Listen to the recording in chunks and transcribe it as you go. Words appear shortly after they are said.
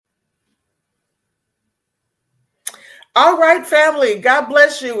All right, family. God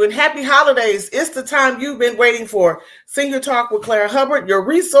bless you and happy holidays. It's the time you've been waiting for. Senior Talk with Claire Hubbard, your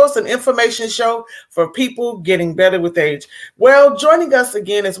resource and information show for people getting better with age. Well, joining us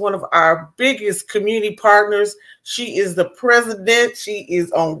again is one of our biggest community partners. She is the president. She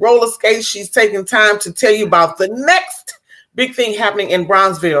is on roller skates. She's taking time to tell you about the next big thing happening in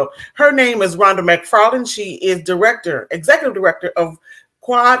Bronzeville. Her name is Rhonda McFarland. She is executive director of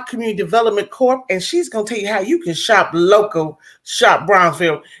Quad Community Development Corp, and she's going to tell you how you can shop local, shop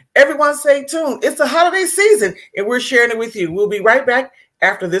Bronzeville. Everyone stay tuned. It's the holiday season, and we're sharing it with you. We'll be right back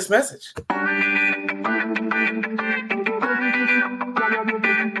after this message.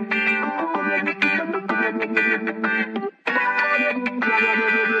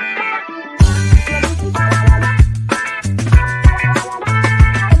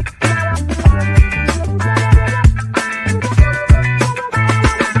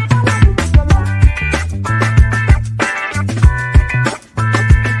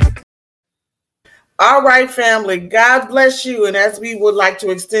 All right, family. God bless you. And as we would like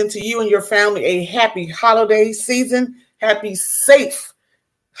to extend to you and your family a happy holiday season, happy, safe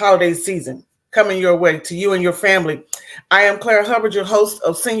holiday season coming your way to you and your family. I am Claire Hubbard, your host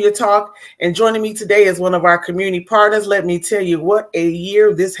of Senior Talk, and joining me today is one of our community partners. Let me tell you what a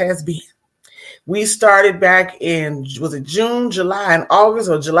year this has been. We started back in, was it June, July, and August,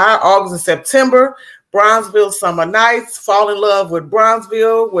 or July, August, and September. Bronzeville Summer Nights, fall in love with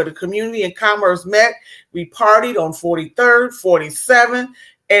Bronzeville, where the community and commerce met. We partied on 43rd, 47th,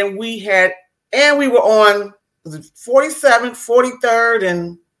 and we were on, was it 47th, 43rd,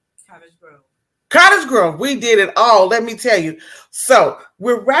 and Cottage Grove. We did it all, let me tell you. So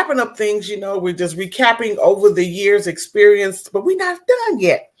we're wrapping up things, we're just recapping over the years experience, but we're not done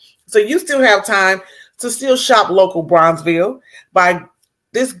yet. So you still have time to still shop local Bronzeville by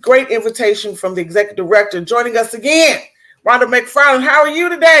this great invitation from the executive director joining us again, Rhonda McFarland. How are you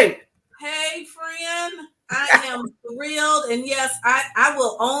today? Hey, friend. I am thrilled. And yes, I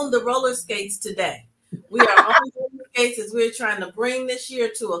will own the roller skates today. We are on roller skates as we're trying to bring this year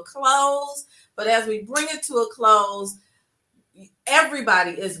to a close. But as we bring it to a close,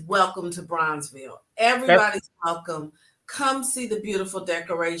 everybody is welcome to Bronzeville. Everybody's welcome. Come see the beautiful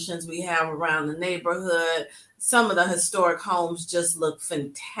decorations we have around the neighborhood. Some of the historic homes just look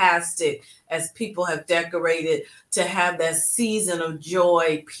fantastic as people have decorated to have that season of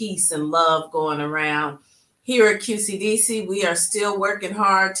joy, peace, and love going around. Here at QCDC, we are still working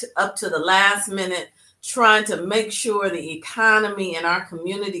hard up to the last minute, trying to make sure the economy in our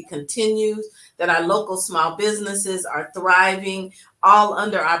community continues, that our local small businesses are thriving, all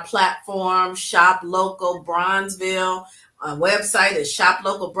under our platform, Shop Local Bronzeville. Our website is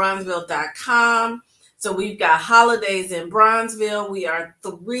shoplocalbronzeville.com. So we've got holidays in Bronzeville. We are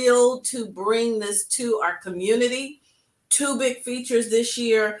thrilled to bring this to our community. 2 big features this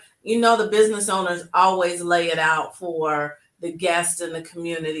year. The business owners always lay it out for the guests in the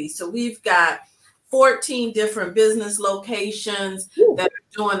community. So we've got 14 different business locations that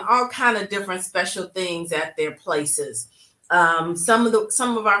are doing all kind of different special things at their places.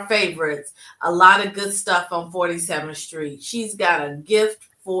 Some of our favorites, a lot of good stuff on 47th Street. She's got a gift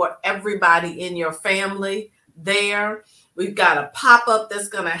for everybody in your family there. We've got a pop-up that's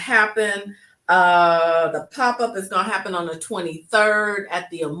going to happen. The pop-up is going to happen on the 23rd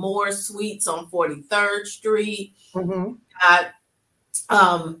at the Amore Suites on 43rd Street. Mm-hmm. Got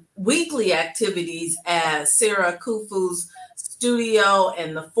weekly activities at Sarah Kufu's studio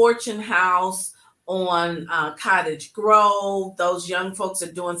and the Fortune House on Cottage Grove. Those young folks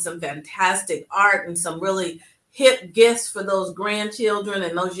are doing some fantastic art and some really hip gifts for those grandchildren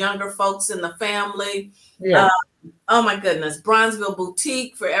and those younger folks in the family. Yeah. Oh my goodness. Bronzeville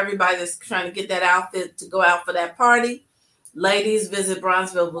Boutique for everybody that's trying to get that outfit to go out for that party. Ladies, visit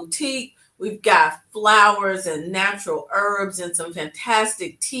Bronzeville Boutique. We've got flowers and natural herbs and some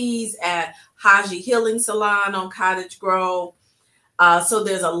fantastic teas at Haji Healing Salon on Cottage Grove. So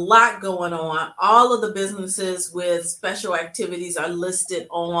there's a lot going on. All of the businesses with special activities are listed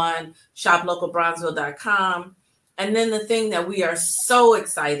on shoplocalbronzeville.com. And then the thing that we are so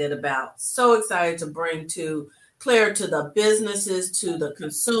excited about, so excited to bring to Claire, to the businesses, to the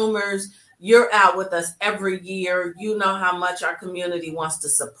consumers. You're out with us every year. You know how much our community wants to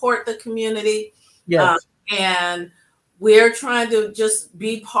support the community. Yes. And we're trying to just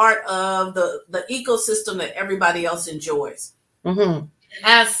be part of the ecosystem that everybody else enjoys. Mm-hmm.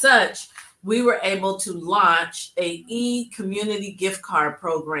 As such, we were able to launch a e-community gift card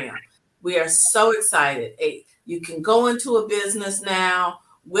program. We are so excited. You can go into a business now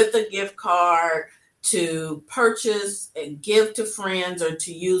with a gift card to purchase and give to friends or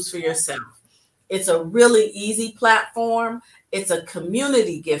to use for yourself. It's a really easy platform. It's a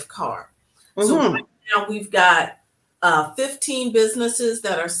community gift card. So right now we've got 15 businesses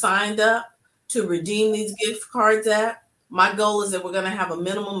that are signed up to redeem these gift cards at. My goal is that we're going to have a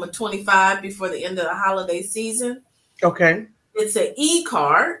minimum of 25 before the end of the holiday season. Okay. It's an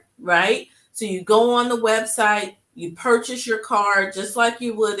e-card, right? So you go on the website, you purchase your card just like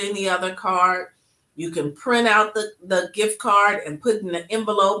you would any other card. You can print out the gift card and put it in an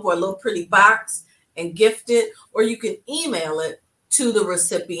envelope or a little pretty box and gift it, or you can email it to the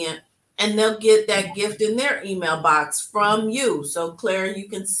recipient and they'll get that gift in their email box from you. So Claire, you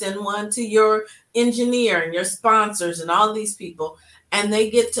can send one to your engineer and your sponsors and all these people, and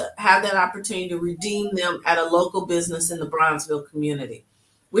they get to have that opportunity to redeem them at a local business in the Bronzeville community.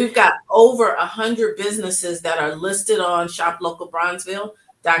 We've got over 100 businesses that are listed on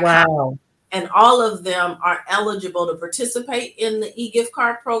shoplocalbronzeville.com. Wow. And all of them are eligible to participate in the e-gift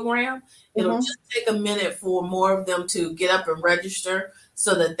card program. It'll just take a minute for more of them to get up and register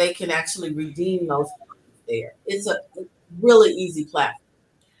so that they can actually redeem those there. It's a really easy platform.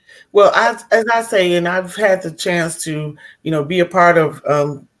 Well, as I say, and I've had the chance to, be a part of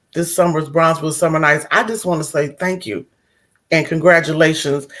this summer's Bronzeville Summer Nights. I just want to say thank you and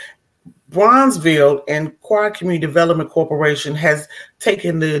congratulations. Bronzeville and Quad Community Development Corporation has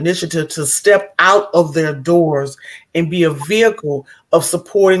taken the initiative to step out of their doors and be a vehicle of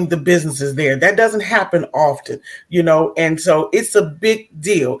supporting the businesses there. That doesn't happen often, and so it's a big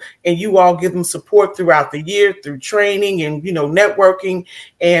deal. And you all give them support throughout the year through training and, networking.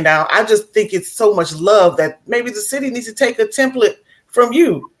 And I just think it's so much love that maybe the city needs to take a template from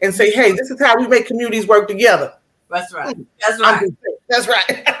you and say, hey, this is how we make communities work together. That's right. That's right. That's right.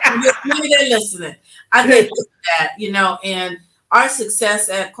 Maybe they're listening. I think that, and our success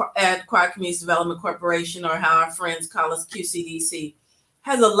at Quad Community Development Corporation, or how our friends call us QCDC,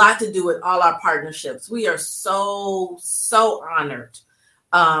 has a lot to do with all our partnerships. We are so honored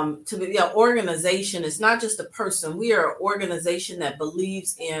to be an organization. It's not just a person. We are an organization that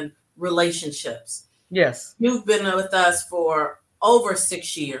believes in relationships. Yes. You've been with us for over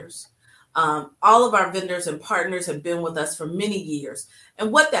 6 years. All of our vendors and partners have been with us for many years.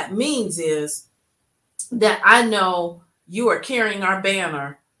 And what that means is that I know you are carrying our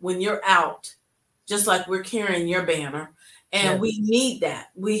banner when you're out, just like we're carrying your banner. And we need that.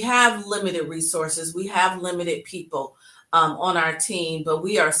 We have limited resources. We have limited people on our team, but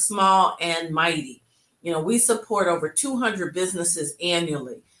we are small and mighty. We support over 200 businesses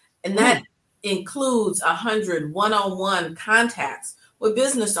annually. And that includes 100 one-on-one contacts with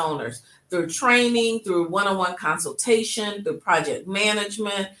business owners through training, through one-on-one consultation, through project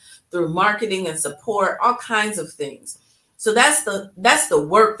management, through marketing and support, all kinds of things. So that's the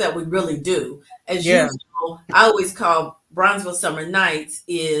work that we really do. As you know, I always call Bronzeville Summer Nights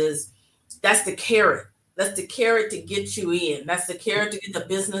that's the carrot. That's the carrot to get you in. That's the carrot to get the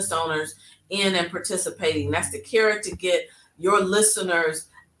business owners in and participating. That's the carrot to get your listeners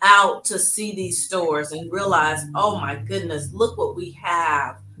out to see these stores and realize, oh my goodness, look what we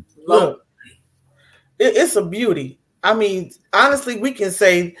have. Look, it's a beauty. I mean, honestly, we can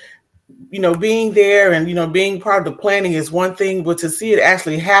say, being there and, being part of the planning is one thing, but to see it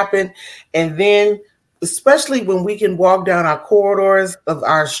actually happen, and then especially when we can walk down our corridors of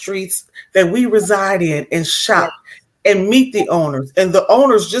our streets that we reside in and shop and meet the owners, and the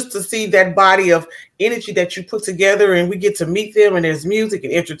owners, just to see that body of energy that you put together, and we get to meet them, and there's music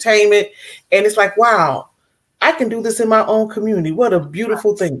and entertainment, and it's like, wow, I can do this in my own community. What a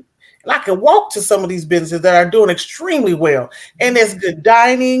beautiful thing. And I can walk to some of these businesses that are doing extremely well. And there's good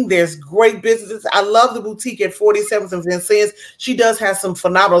dining. There's great businesses. I love the boutique at 47th and Vincennes. She does have some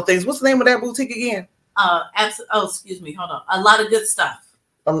phenomenal things. What's the name of that boutique again? Excuse me. Hold on. A lot of good stuff.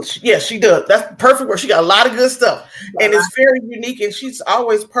 Yes, she does. That's the perfect word. She got a lot of good stuff. And it's very unique. And she's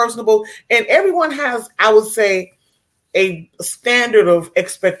always personable. And everyone has, I would say, a standard of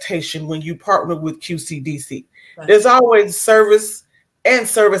expectation when you partner with QCDC. Right. There's always service and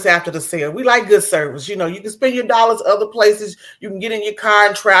service after the sale. We like good service. You can spend your dollars other places. You can get in your car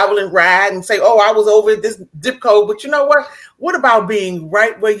and travel and ride and say, oh, I was over at this zip code. But you know what? What about being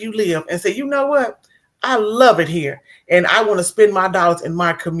right where you live and say, you know what? I love it here. And I want to spend my dollars in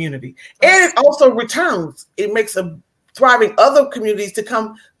my community. And it also returns. It makes a thriving other communities to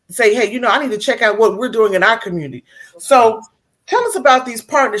come say, hey, I need to check out what we're doing in our community. So tell us about these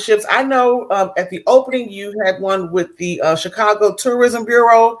partnerships. I know at the opening, you had one with the Chicago Tourism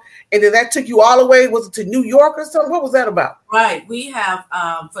Bureau, and then that took you all the way, was it to New York or something? What was that about? Right. We have,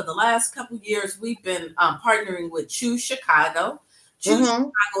 for the last couple of years, we've been partnering with Choose Chicago. Choose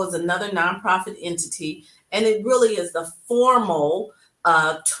Chicago is another nonprofit entity, and it really is the formal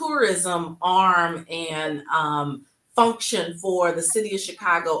tourism arm and function for the city of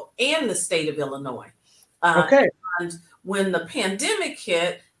Chicago and the state of Illinois. Okay. And when the pandemic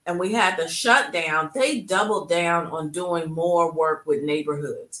hit and we had to shut down, they doubled down on doing more work with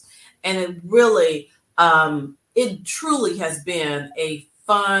neighborhoods. And it truly has been a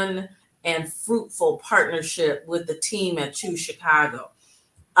fun and fruitful partnership with the team at Choose Chicago.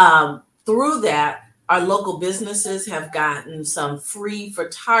 Through that, our local businesses have gotten some free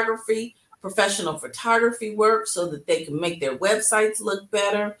professional photography work so that they can make their websites look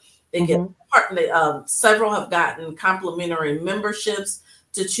better. They get several have gotten complimentary memberships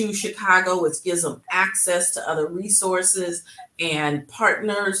to Choose Chicago, which gives them access to other resources and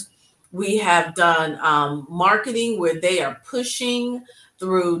partners. We have done marketing where they are pushing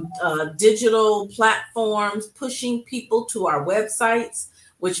through digital platforms, pushing people to our websites,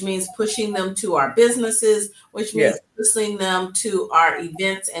 which means pushing them to our businesses, which means pushing them to our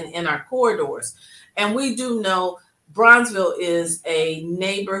events and in our corridors. And we do know Bronzeville is a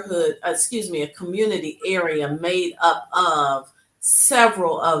a community area made up of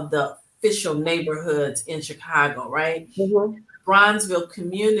several of the official neighborhoods in Chicago, right? Mm-hmm. Bronzeville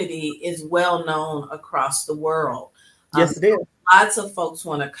community is well known across the world. Yes, it is. Lots of folks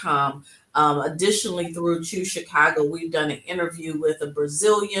want to come. Additionally, through Choose Chicago, we've done an interview with a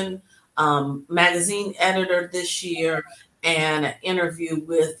Brazilian magazine editor this year, and an interview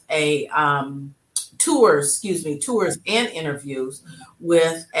with a tours and interviews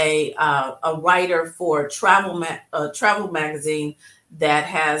with a writer for travel magazine that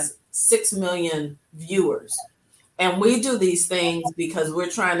has 6 million viewers. And we do these things because we're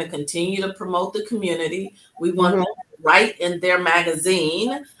trying to continue to promote the community. We want them to write in their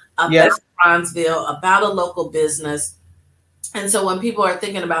magazine about Bronzeville, about a local business. And so when people are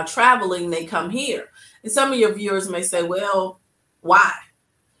thinking about traveling, they come here. And some of your viewers may say, well, why?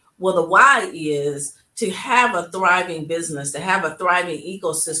 Well, the why is to have a thriving business, to have a thriving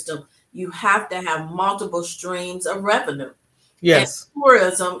ecosystem, you have to have multiple streams of revenue. Yes. And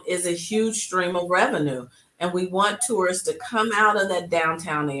tourism is a huge stream of revenue. And we want tourists to come out of that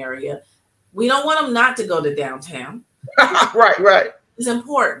downtown area. We don't want them not to go to downtown. Right. It's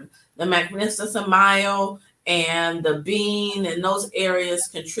important. The Magnificent Mile and the Bean and those areas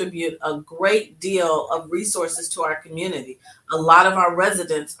contribute a great deal of resources to our community. A lot of our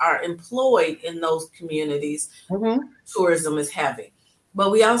residents are employed in those communities. Tourism is heavy. But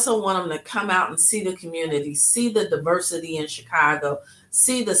we also want them to come out and see the community, see the diversity in Chicago,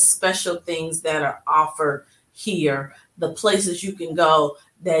 see the special things that are offered here, the places you can go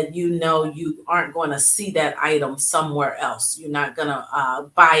that you know you aren't going to see that item somewhere else. You're not going to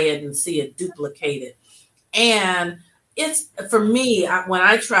buy it and see it duplicated. And it's, for me, when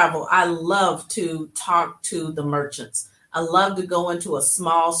I travel, I love to talk to the merchants. I love to go into a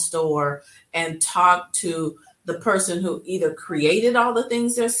small store and talk to the person who either created all the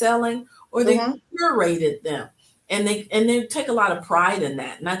things they're selling or they curated them. And they take a lot of pride in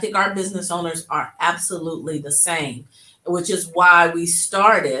that. And I think our business owners are absolutely the same, which is why we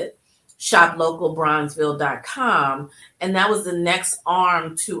started shoplocalbronzeville.com. And that was the next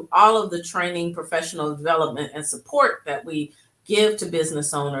arm to all of the training, professional development, and support that we give to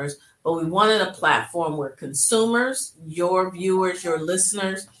business owners. But we wanted a platform where consumers, your viewers, your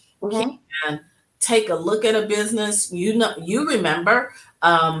listeners can take a look at a business. You remember,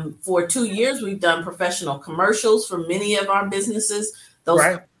 for 2 years, we've done professional commercials for many of our businesses. Those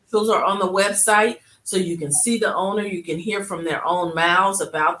commercials are on the website, so you can see the owner, you can hear from their own mouths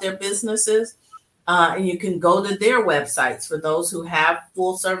about their businesses, and you can go to their websites for those who have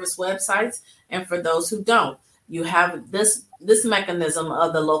full service websites and for those who don't. You have this mechanism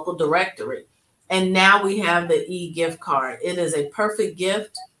of the local directory. And now we have the e-gift card. It is a perfect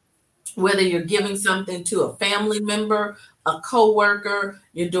gift. Whether you're giving something to a family member, a coworker,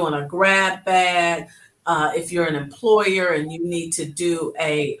 you're doing a grab bag, if you're an employer and you need to do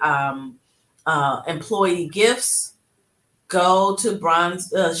a employee gifts, go to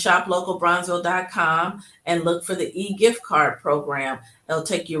shoplocalbronzeville.com and look for the e-gift card program. It'll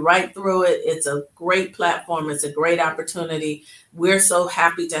take you right through it. It's a great platform. It's a great opportunity. We're so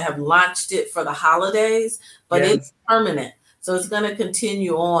happy to have launched it for the holidays, but it's permanent. So it's going to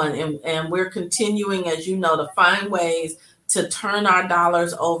continue on, and we're continuing, as you know, to find ways to turn our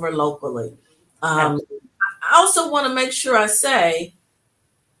dollars over locally. I also want to make sure I say,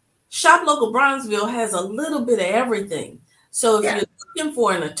 Shop Local Bronzeville has a little bit of everything. So if you're looking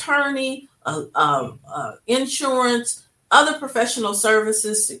for an attorney, insurance, other professional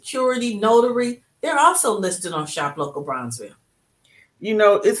services, security, notary, they're also listed on Shop Local Bronzeville. You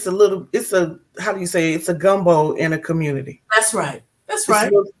know, it's a gumbo in a community. That's right. That's It's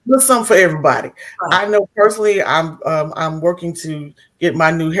right. a little something for everybody. Right. I know personally, I'm working to get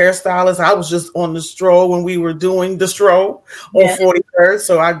my new hairstylist. I was just on the stroll when we were doing the stroll on Yeah. 43rd,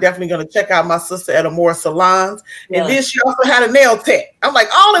 so I'm definitely going to check out my sister at Amore Salons. And Yeah. then she also had a nail tech. I'm like,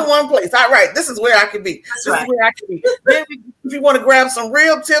 all in one place. All right, this is where I can be. That's This is right. where I can be. Then, if you want to grab some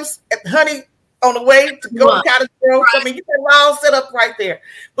real tips at Honey on the way to go to Well, Cottage Grove, I right. mean, you can all set up right there.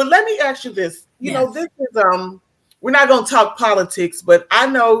 But let me ask you this. Yes. This is we're not going to talk politics, but I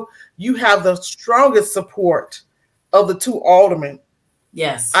know you have the strongest support of the two aldermen.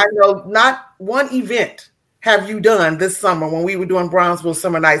 Yes. I know not one event have you done this summer when we were doing Bronzeville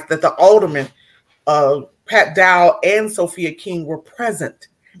Summer Nights that the aldermen, Pat Dow and Sophia King, were present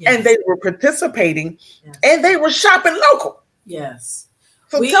and Yes. they were participating Yes. and they were shopping local. Yes.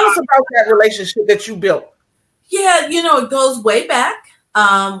 So tell us about that relationship that you built. Yeah, it goes way back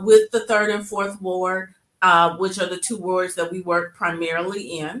with the 3rd and 4th ward, which are the two wards that we work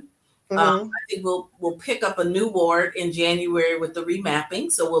primarily in. I think we'll pick up a new ward in January with the remapping,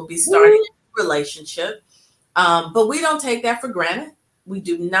 so we'll be starting a relationship. But we don't take that for granted. We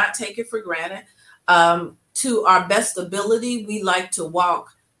do not take it for granted. To our best ability, we like to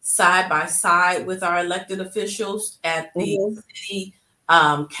walk side by side with our elected officials at the city,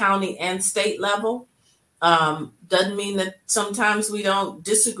 county, and state level. Doesn't mean that sometimes we don't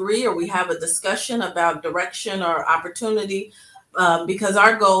disagree or we have a discussion about direction or opportunity, because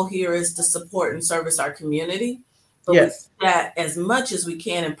our goal here is to support and service our community. But we do that as much as we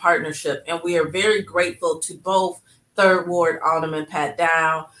can in partnership. And we are very grateful to both 3rd Ward Alderman Pat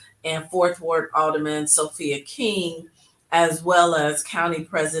Dow and 4th Ward Alderman Sophia King, as well as County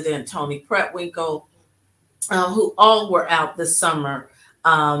President Tony Pretwinkle, who all were out this summer.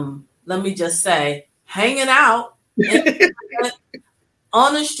 Let me just say, hanging out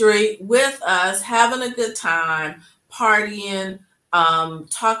on the street with us, having a good time, partying,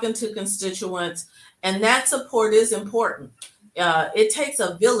 talking to constituents, and that support is important. It takes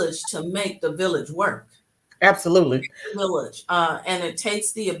a village to make the village work. Absolutely. Village, and it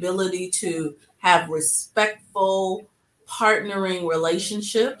takes the ability to have respectful, partnering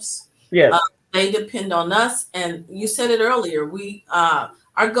relationships. Yes. They depend on us, and you said it earlier.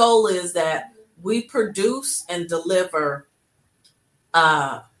 Our goal is that we produce and deliver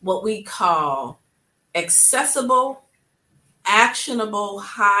what we call accessible, actionable,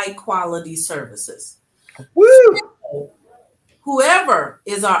 high quality services. Woo! So, whoever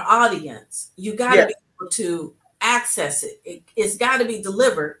is our audience, you got to be able to access it. It's got to be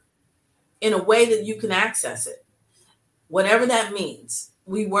delivered in a way that you can access it. Whatever that means,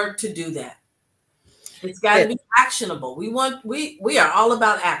 we work to do that. It's got to be actionable. We are all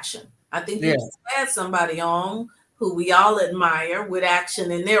about action. I think you just had somebody on who we all admire with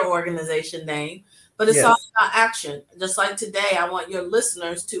action in their organization name, but it's all about action. Just like today, I want your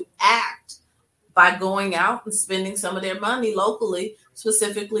listeners to act by going out and spending some of their money locally,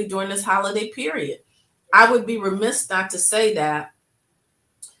 specifically during this holiday period. I would be remiss not to say that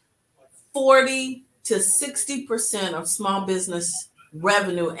 40 to 60% of small business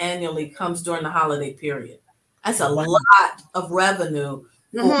revenue annually comes during the holiday period. That's a lot of revenue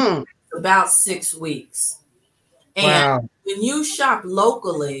for about 6 weeks. And when you shop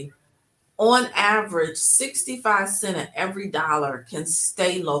locally, on average, 65 cents of every dollar can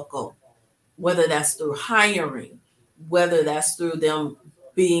stay local, whether that's through hiring, whether that's through them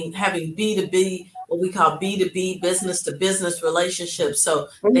having B2B, what we call B2B, business to business relationships. So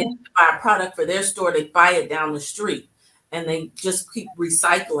they buy a product for their store, they buy it down the street, and they just keep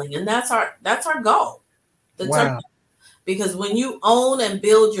recycling. And that's our goal. That's our goal. Because when you own and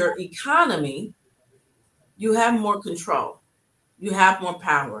build your economy, you have more control. You have more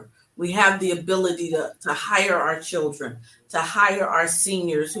power. We have the ability to hire our children, to hire our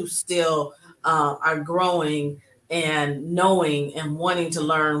seniors who still are growing and knowing and wanting to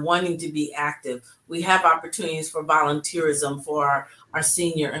learn, wanting to be active. We have opportunities for volunteerism for our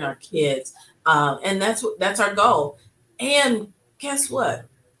senior and our kids. And that's our goal. And guess what?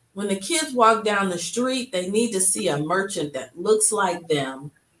 When the kids walk down the street, they need to see a merchant that looks like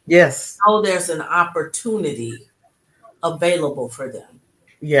them. Yes. Oh, there's an opportunity available for them.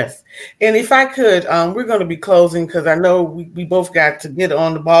 Yes. And if I could, we're going to be closing because I know we both got to get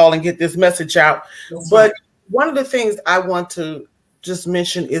on the ball and get this message out. But one of the things I want to just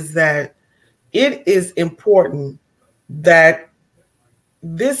mention is that it is important that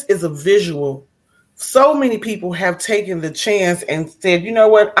this is a visual. So many people have taken the chance and said, you know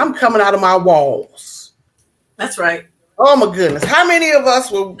what, I'm coming out of my walls. That's right. Oh my goodness. How many of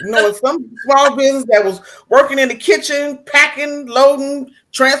us were knowing some small business that was working in the kitchen, packing, loading,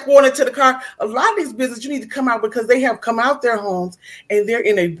 transporting it to the car. A lot of these businesses, you need to come out because they have come out their homes and they're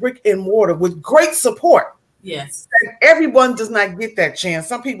in a brick and mortar with great support. Yes. And everyone does not get that chance.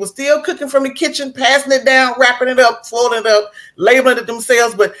 Some people still cooking from the kitchen, passing it down, wrapping it up, folding it up, labeling it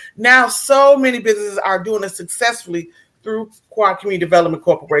themselves. But now so many businesses are doing it successfully through Quad Community Development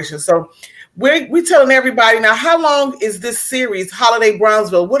Corporation. So we're telling everybody now, how long is this series, Holiday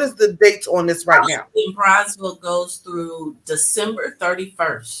Bronzeville? What is the dates on this right now? In Bronzeville goes through December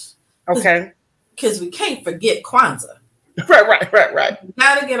 31st. Okay. Because we can't forget Kwanzaa. Right. We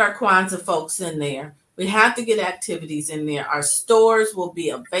got to get our Kwanzaa folks in there. We have to get activities in there. Our stores will be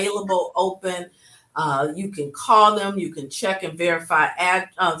available, open. You can call them. You can check and verify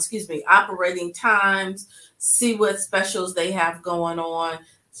operating times, see what specials they have going on.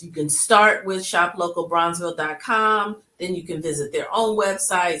 So you can start with shoplocalbronzeville.com. Then you can visit their own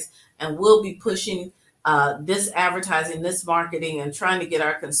websites, and we'll be pushing this advertising, this marketing, and trying to get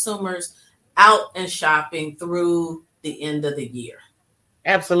our consumers out and shopping through the end of the year.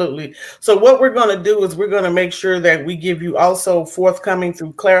 Absolutely. So what we're going to do is we're going to make sure that we give you also forthcoming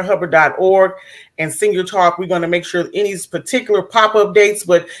through clairehubbard.org and Senior Talk. We're going to make sure any particular pop-up dates.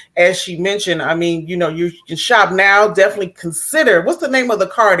 But as she mentioned, I mean, you know, you can shop now. Definitely consider. What's the name of the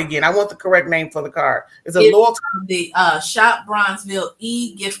card again? I want the correct name for the card. Is it loyalty? The Shop Bronzeville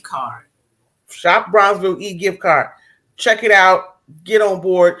e-gift card. Shop Bronzeville e-gift card. Check it out. Get on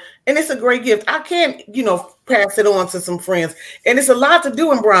board. And it's a great gift. I can't, pass it on to some friends. And it's a lot to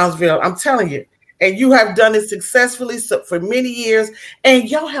do in Bronzeville, I'm telling you. And you have done it successfully for many years. And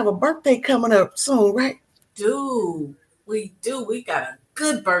y'all have a birthday coming up soon, right? We do. We got a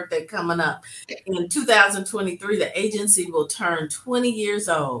good birthday coming up. In 2023, the agency will turn 20 years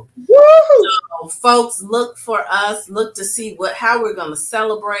old. Woo! So folks, look for us. Look to see how we're going to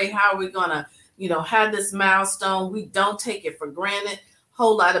celebrate, how we're going to have this milestone. We don't take it for granted.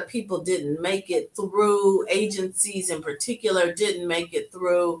 Whole lot of people didn't make it through. Agencies in particular didn't make it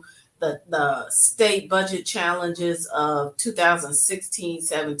through the state budget challenges of 2016,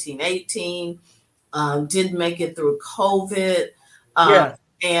 17, 18. Didn't make it through COVID.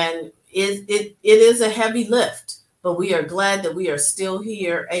 And it is a heavy lift, but we are glad that we are still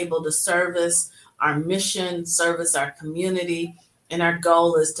here, able to service our mission, service our community. And our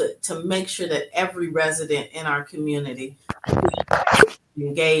goal is to make sure that every resident in our community is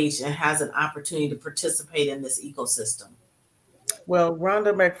engaged and has an opportunity to participate in this ecosystem. Well,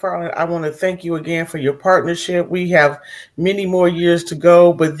 Rhonda McFarland, I want to thank you again for your partnership. We have many more years to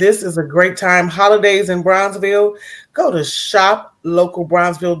go, but this is a great time. Holidays in Bronzeville. Go to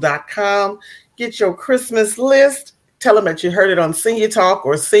shoplocalbronzeville.com. Get your Christmas list. Tell them that you heard it on Senior Talk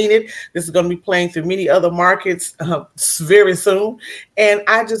or seen it. This is going to be playing through many other markets very soon. And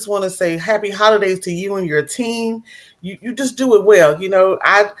I just want to say happy holidays to you and your team. You just do it well.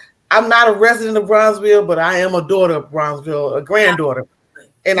 I'm not a resident of Bronzeville, but I am a daughter of Bronzeville, a granddaughter.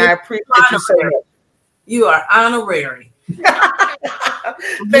 And I appreciate you so much. You are honorary.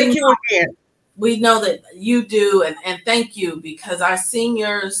 Thank you again. We know that you do. And thank you, because our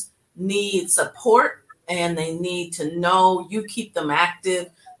seniors need support. And they need to know you keep them active,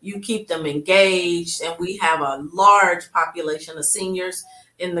 you keep them engaged, and we have a large population of seniors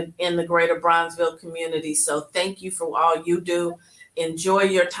in the greater Bronzeville community. So thank you for all you do. Enjoy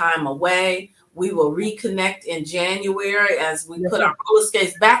your time away. We will reconnect in January as we put our roller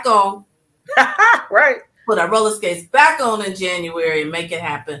skates back on. Right. Put our roller skates back on in January and make it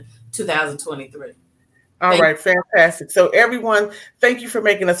happen 2023. All right, fantastic. So everyone, thank you for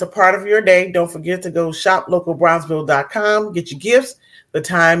making us a part of your day. Don't forget to go shoplocalbronzeville.com, get your gifts. The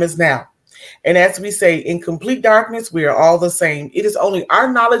time is now. And as we say, in complete darkness, we are all the same. It is only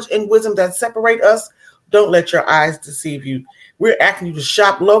our knowledge and wisdom that separate us. Don't let your eyes deceive you. We're asking you to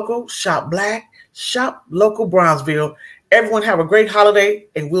shop local, shop Black, shop local Bronzeville. Everyone have a great holiday,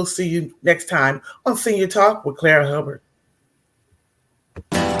 and we'll see you next time on Senior Talk with Claire Hubbard.